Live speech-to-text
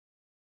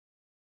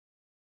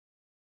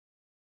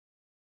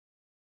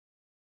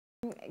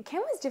Ken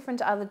was different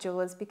to other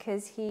jewellers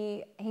because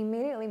he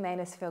immediately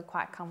made us feel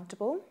quite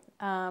comfortable.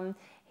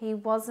 He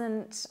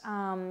wasn't,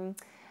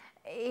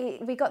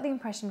 we got the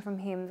impression from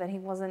him that he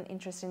wasn't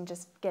interested in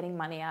just getting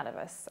money out of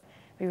us.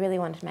 We really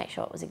wanted to make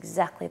sure it was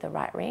exactly the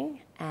right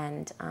ring,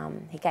 and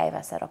he gave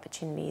us that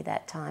opportunity,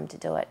 that time to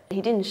do it.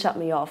 He didn't shut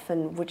me off,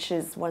 and which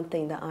is one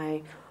thing that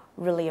I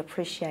really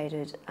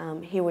appreciated.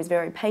 He was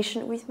very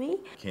patient with me.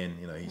 Ken,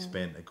 he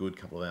spent a good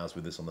couple of hours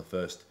with us on the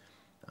first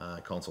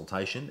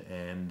consultation,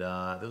 and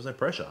there was no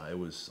pressure. I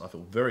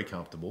felt very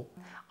comfortable.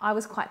 I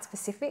was quite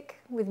specific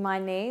with my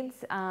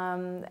needs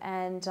and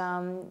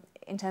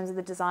in terms of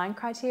the design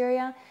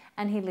criteria,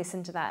 and he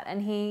listened to that,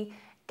 and he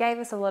gave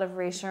us a lot of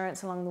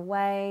reassurance along the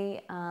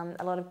way,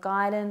 a lot of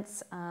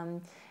guidance.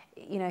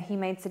 He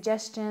made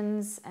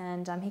suggestions,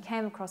 and he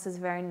came across as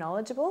very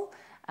knowledgeable,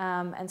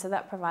 and so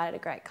that provided a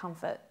great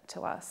comfort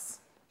to us.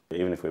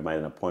 Even if we made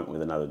an appointment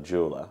with another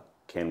jeweller,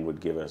 Ken would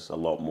give us a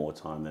lot more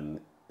time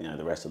than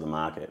the rest of the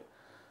market,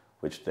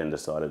 which then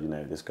decided,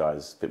 this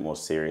guy's a bit more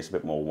serious, a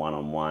bit more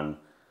one-on-one.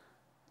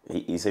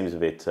 He seems a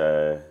bit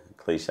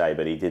cliche,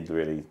 but he did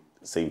really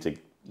seem to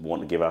want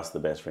to give us the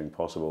best ring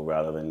possible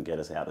rather than get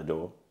us out the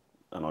door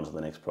and onto the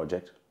next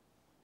project.